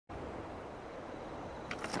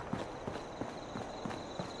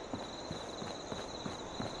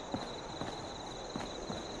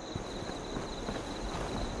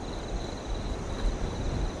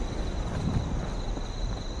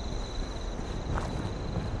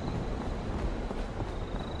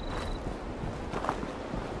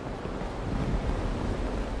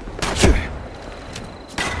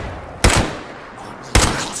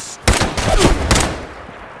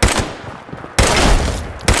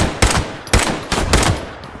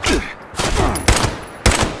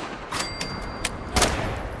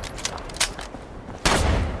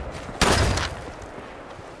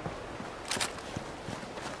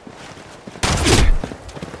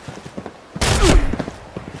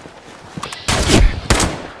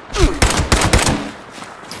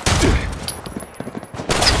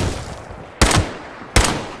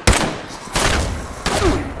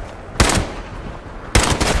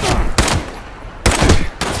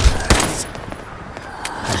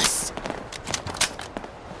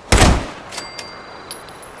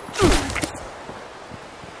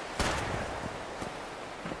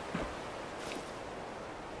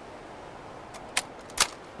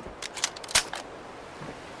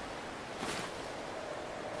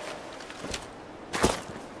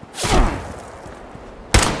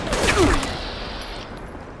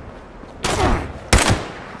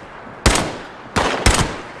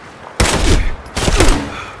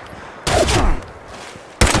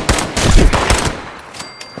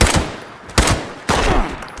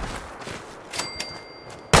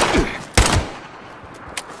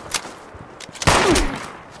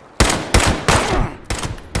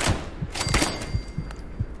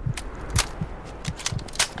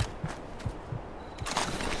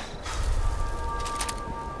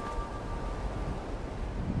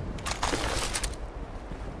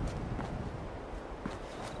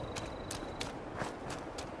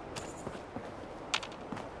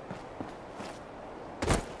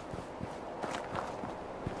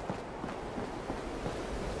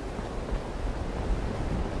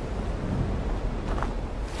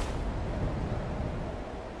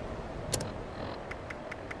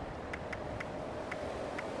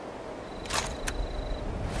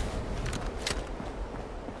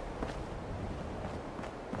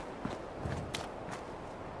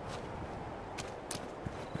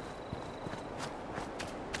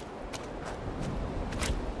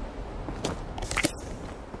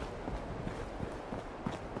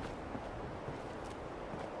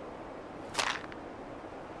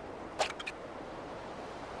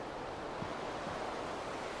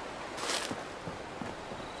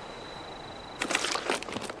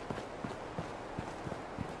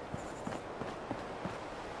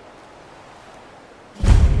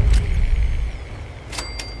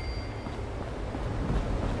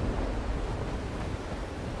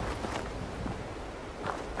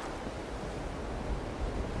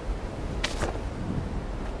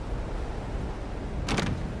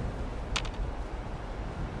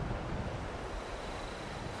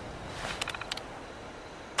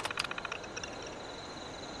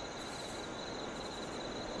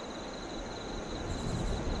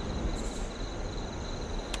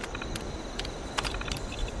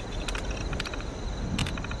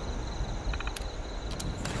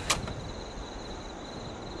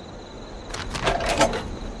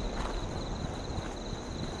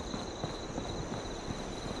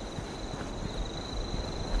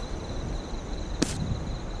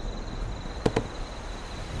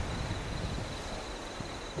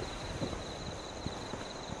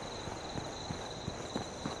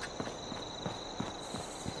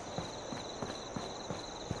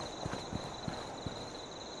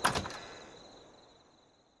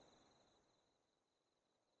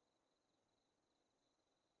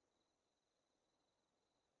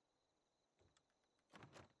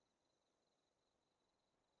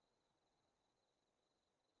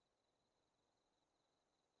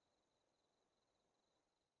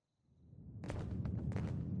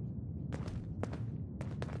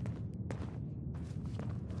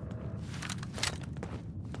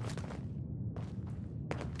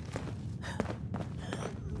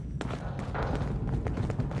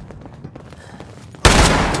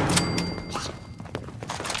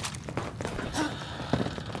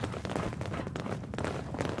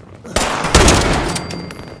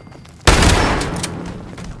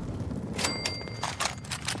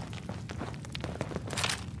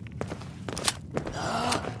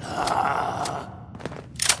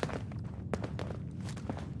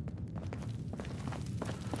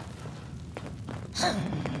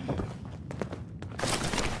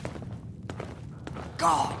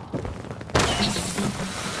God.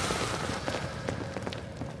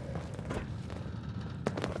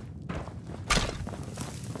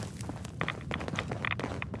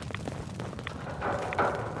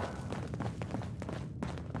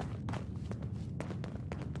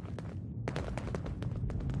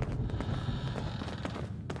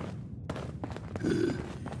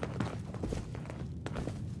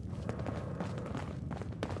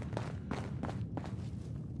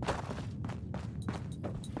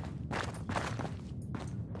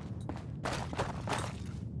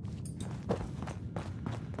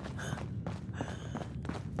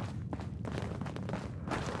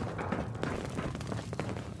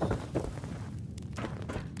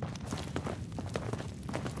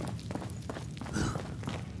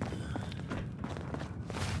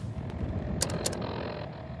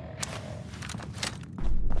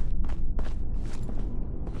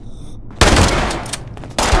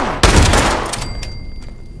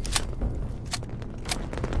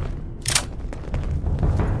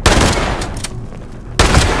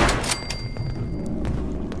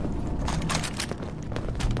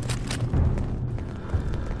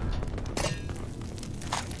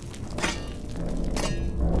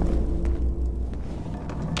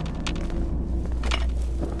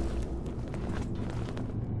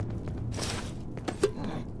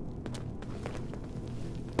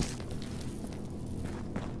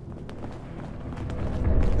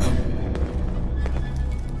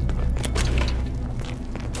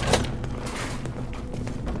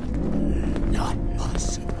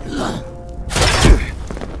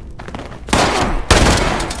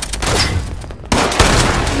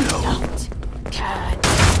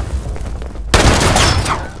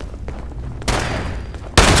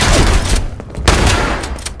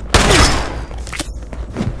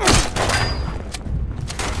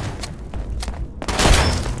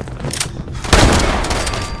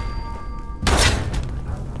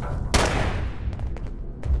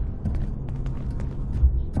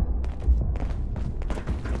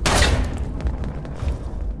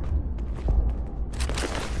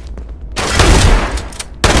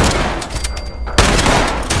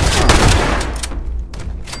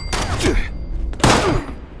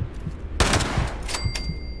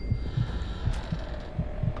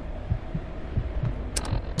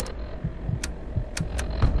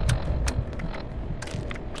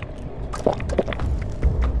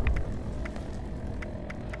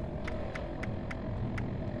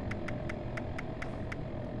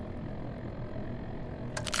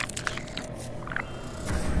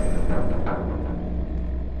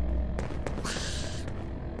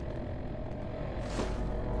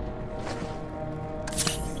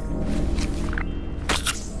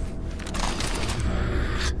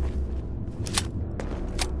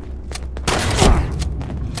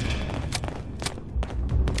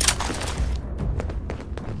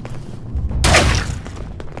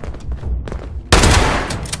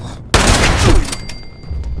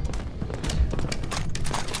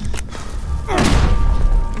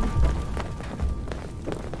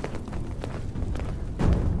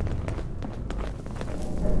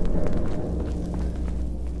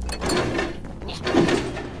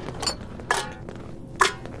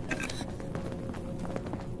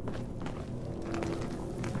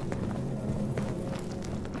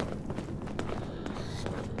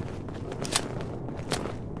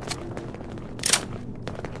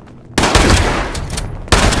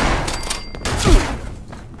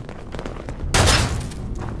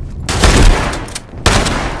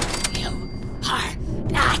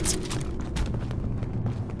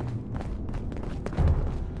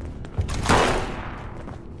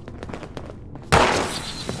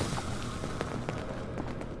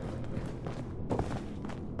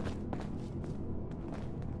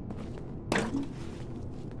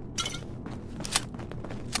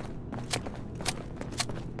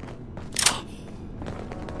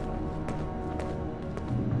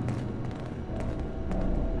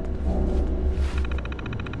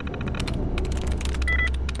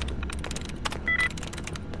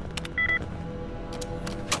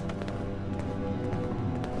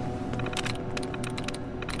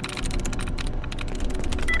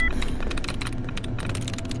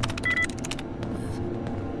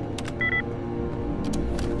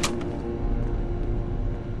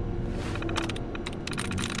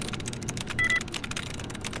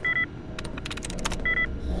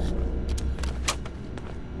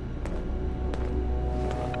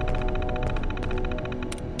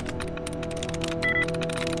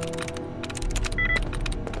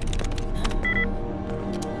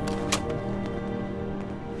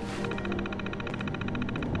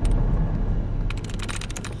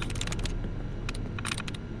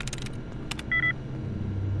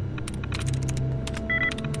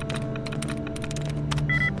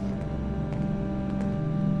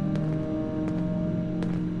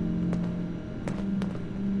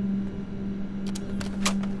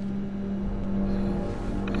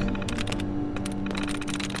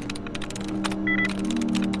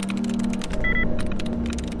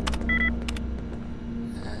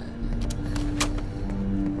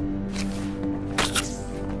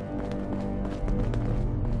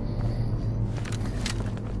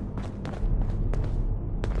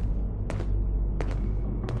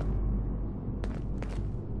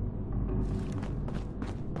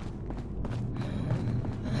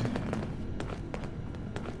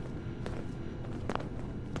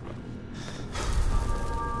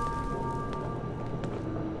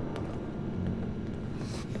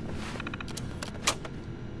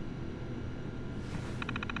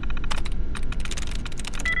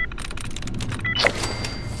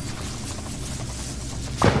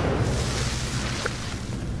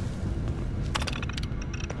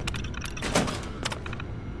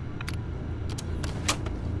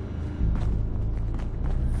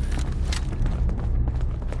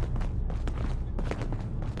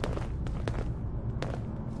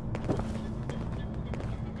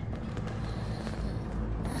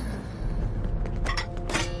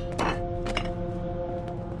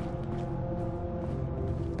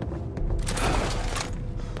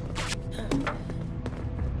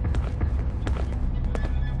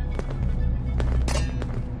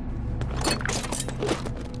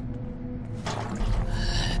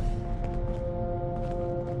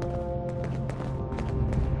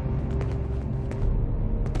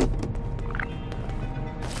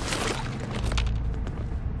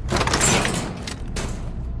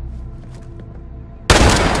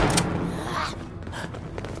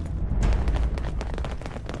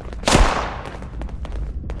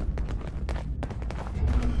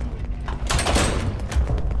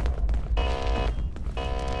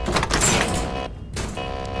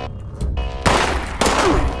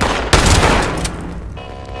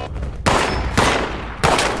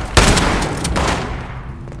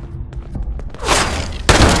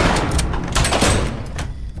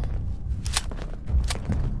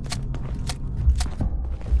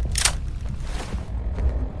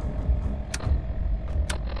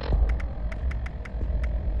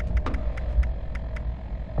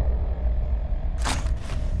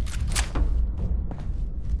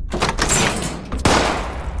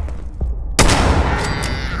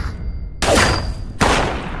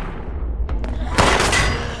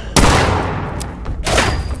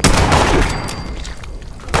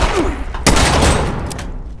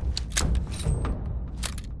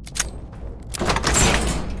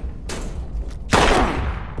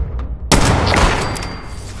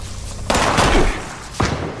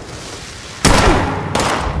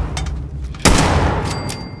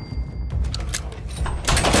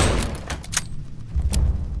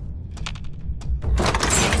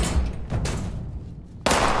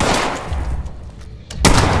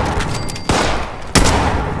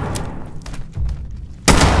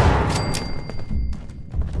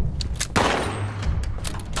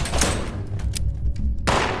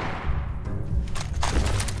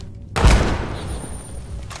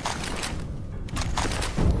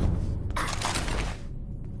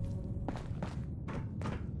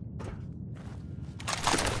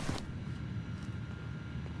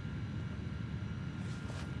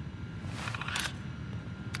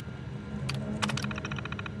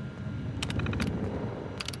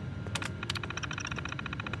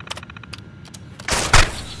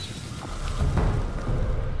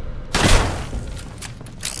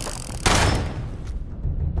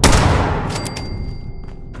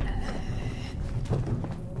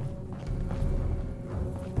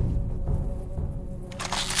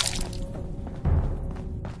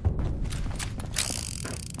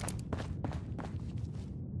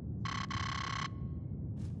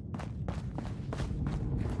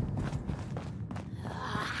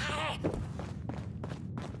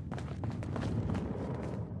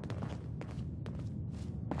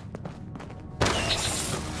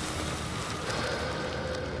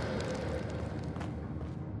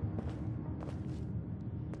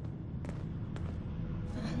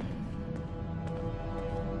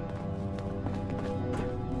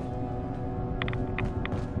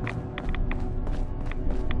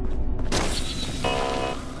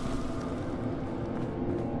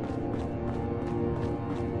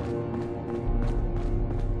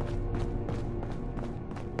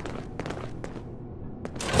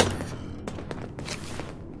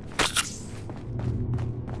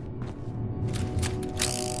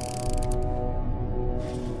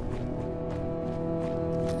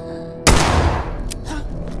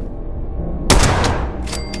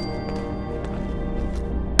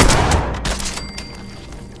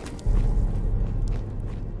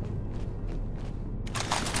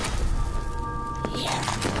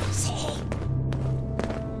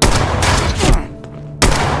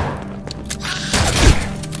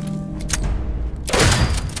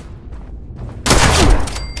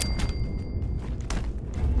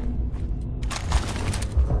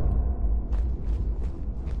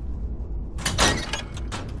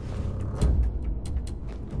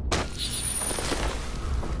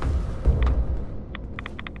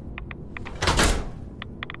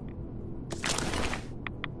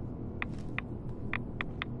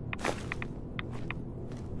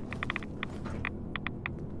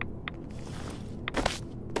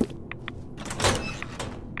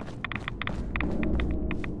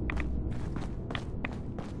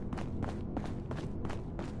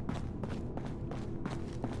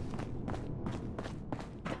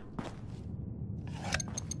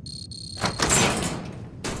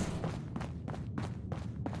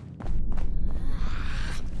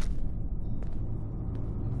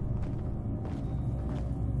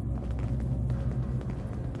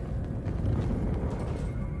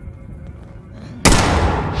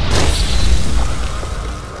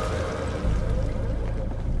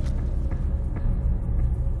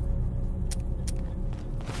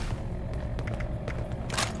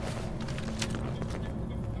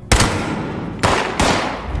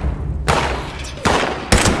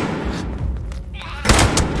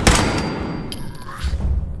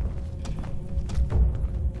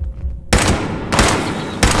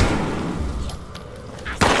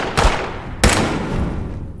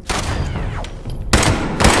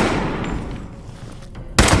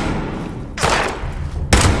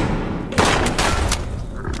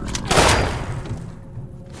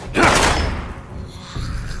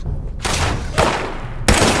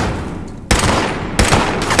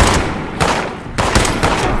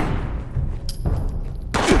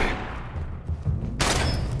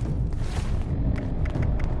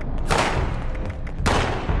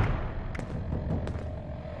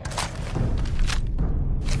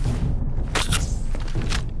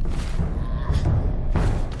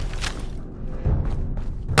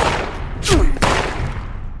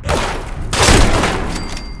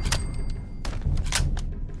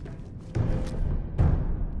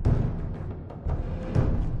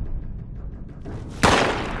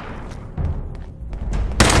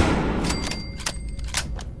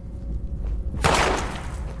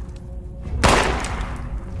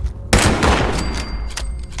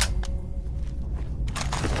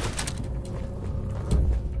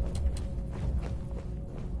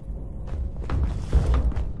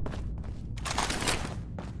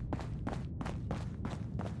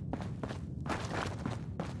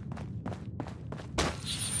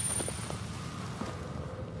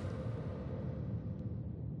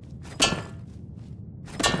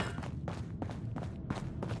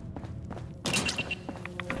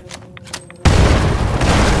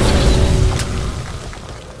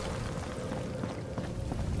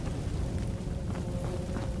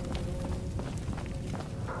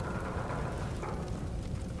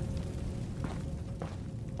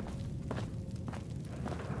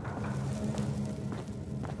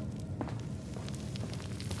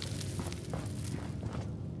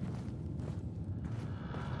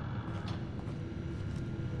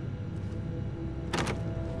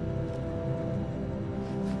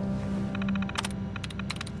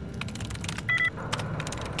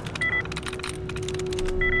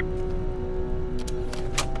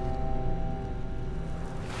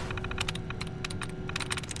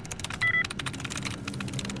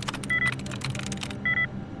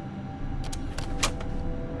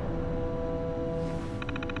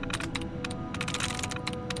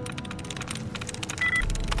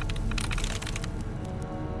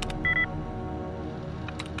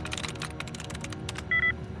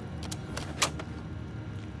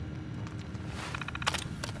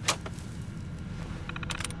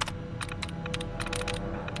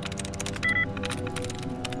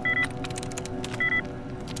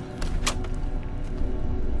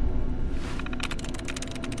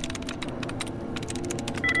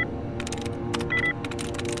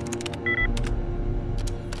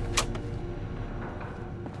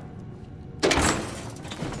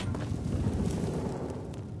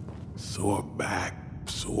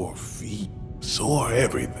 so are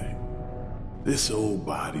everything. This old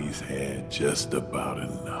body's had just about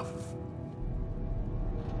enough.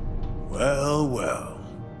 Well, well.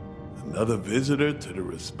 Another visitor to the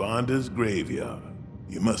Responder's graveyard.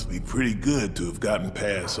 You must be pretty good to have gotten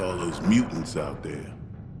past all those mutants out there.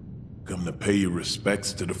 Come to pay your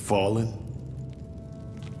respects to the fallen?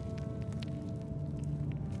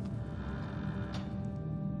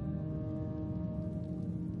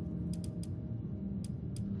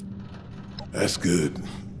 That's good.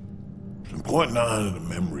 It's important to honor the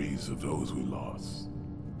memories of those we lost.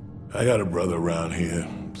 I got a brother around here,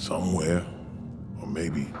 somewhere, or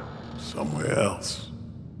maybe somewhere else.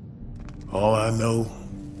 All I know,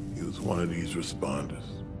 he was one of these responders.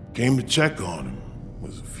 Came to check on him.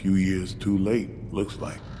 Was a few years too late, looks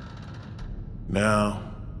like.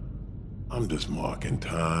 Now, I'm just marking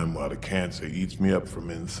time while the cancer eats me up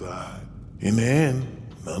from inside. In the end,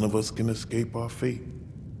 none of us can escape our fate.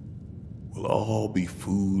 We'll all be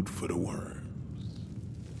food for the worms.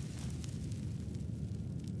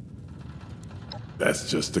 That's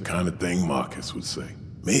just the kind of thing Marcus would say.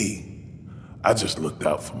 Me, I just looked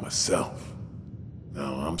out for myself.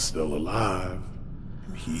 Now I'm still alive,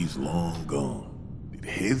 and he's long gone. Did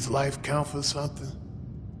his life count for something?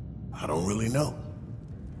 I don't really know.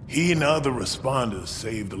 He and the other responders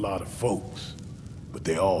saved a lot of folks, but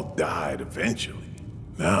they all died eventually.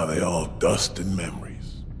 Now they all dust and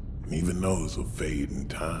memories, and even those will fade in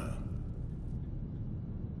time.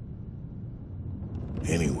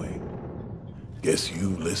 Anyway, guess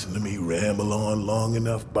you've listened to me ramble on long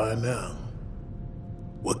enough by now.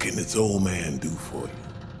 What can this old man do for you?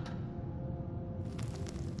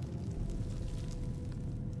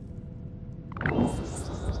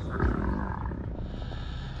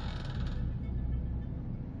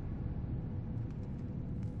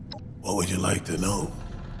 What would you like to know?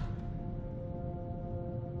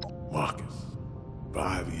 Marcus,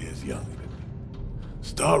 5 years younger than me.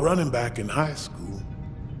 Started running back in high school.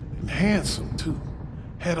 And handsome, too.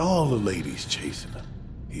 Had all the ladies chasing him.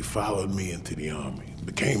 He followed me into the army,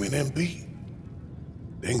 became an MP.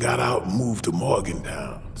 Then got out and moved to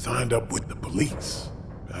Morgantown, signed up with the police.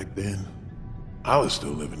 Back then, I was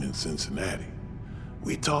still living in Cincinnati.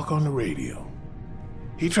 We'd talk on the radio.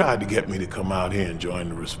 He tried to get me to come out here and join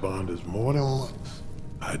the responders more than once.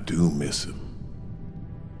 I do miss him.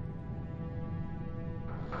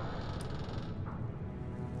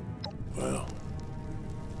 Well,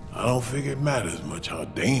 I don't figure it matters much how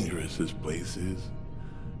dangerous this place is.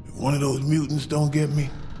 If one of those mutants don't get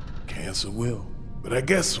me, cancer will. But I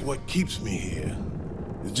guess what keeps me here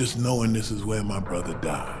is just knowing this is where my brother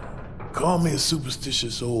died. Call me a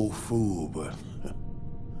superstitious old fool, but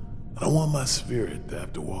I don't want my spirit to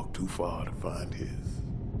have to walk too far to find his.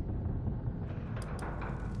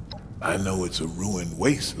 I know it's a ruined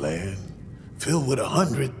wasteland, filled with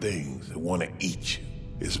 100 things that want to eat you.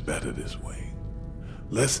 It's better this way.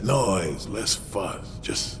 Less noise, less fuss,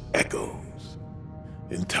 just echoes.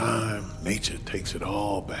 In time, nature takes it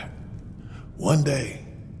all back. One day,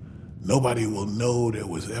 nobody will know there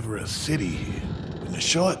was ever a city here. In the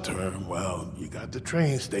short term, well, you got the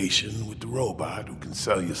train station with the robot who can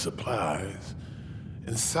sell you supplies.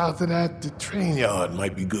 And south of that, the train yard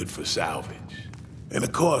might be good for salvage. And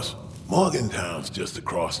of course, Morgantown's just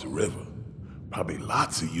across the river. Probably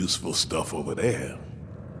lots of useful stuff over there,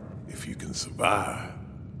 if you can survive.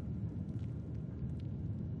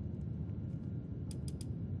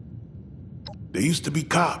 There used to be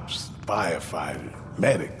cops, firefighters,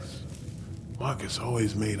 medics. Marcus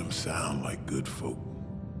always made them sound like good folk.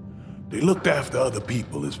 They looked after other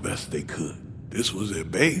people as best they could. This was their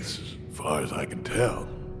base, as far as I can tell.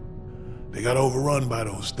 They got overrun by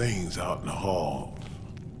those things out in the halls.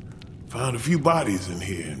 Found a few bodies in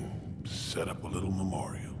here and set up a little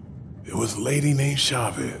memorial. There was a lady named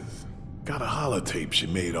Chavez. Got a holotape she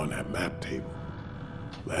made on that map table.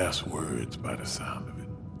 Last words by the sound of it.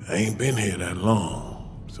 I ain't been here that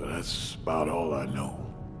long, so that's about all I know.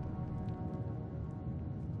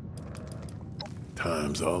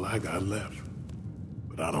 Time's all I got left,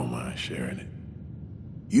 but I don't mind sharing it.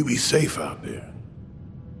 You be safe out there.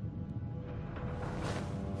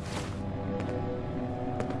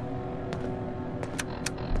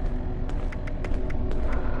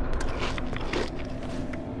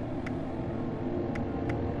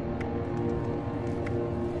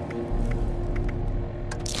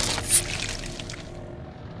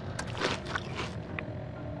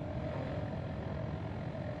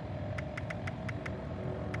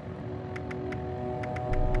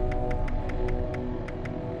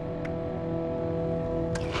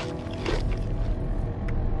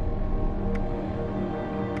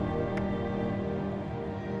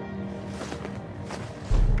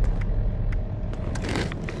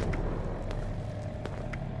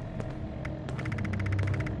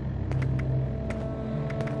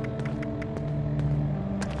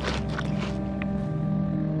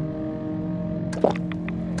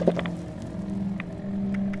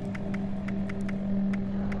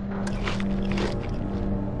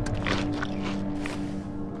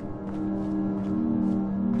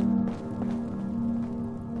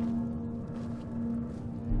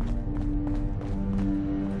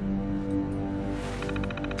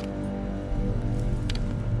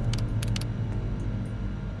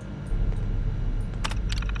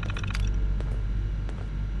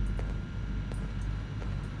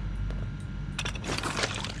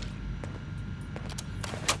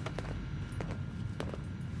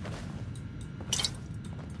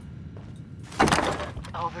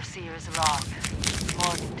 Overseer's log,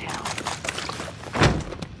 Morgantown.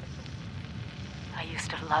 I used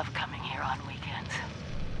to love coming here on weekends,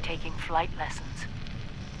 taking flight lessons.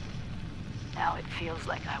 Now it feels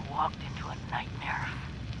like I walked into a nightmare.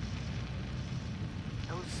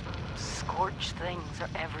 Those scorched things are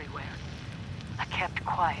everywhere. I kept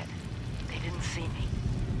quiet. They didn't see me.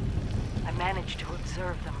 I managed to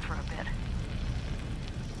observe them for a bit.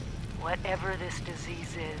 Whatever this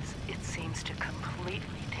disease is, it seems to completely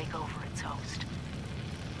take over its host.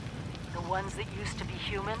 The ones that used to be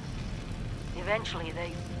human, eventually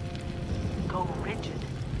they go rigid,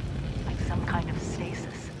 like some kind of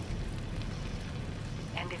stasis.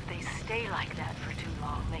 And if they stay like that for too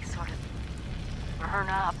long, they sort of burn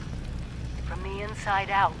up from the inside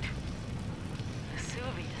out.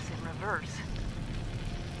 Vesuvius in reverse.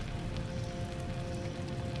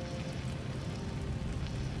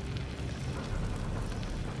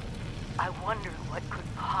 I wonder what could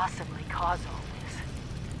possibly cause all this.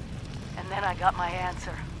 And then I got my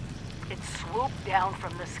answer. It swooped down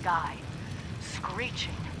from the sky,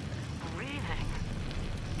 screeching, breathing,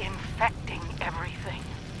 infecting everything.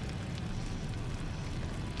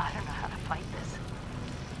 I don't know how to fight this.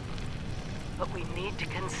 But we need to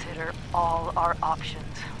consider all our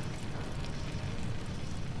options.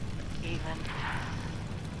 Even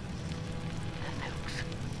the nukes.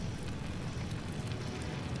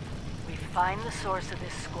 We find the source of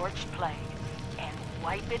this scorched plague and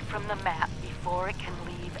wipe it from the map before it can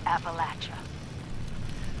leave Appalachia.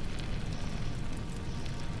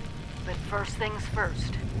 But first things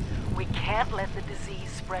first, we can't let the disease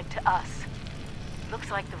spread to us. Looks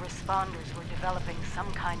like the responders were developing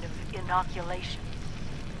some kind of inoculation.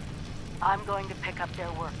 I'm going to pick up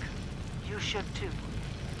their work. You should too.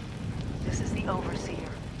 This is the Overseer.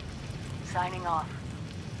 Signing off.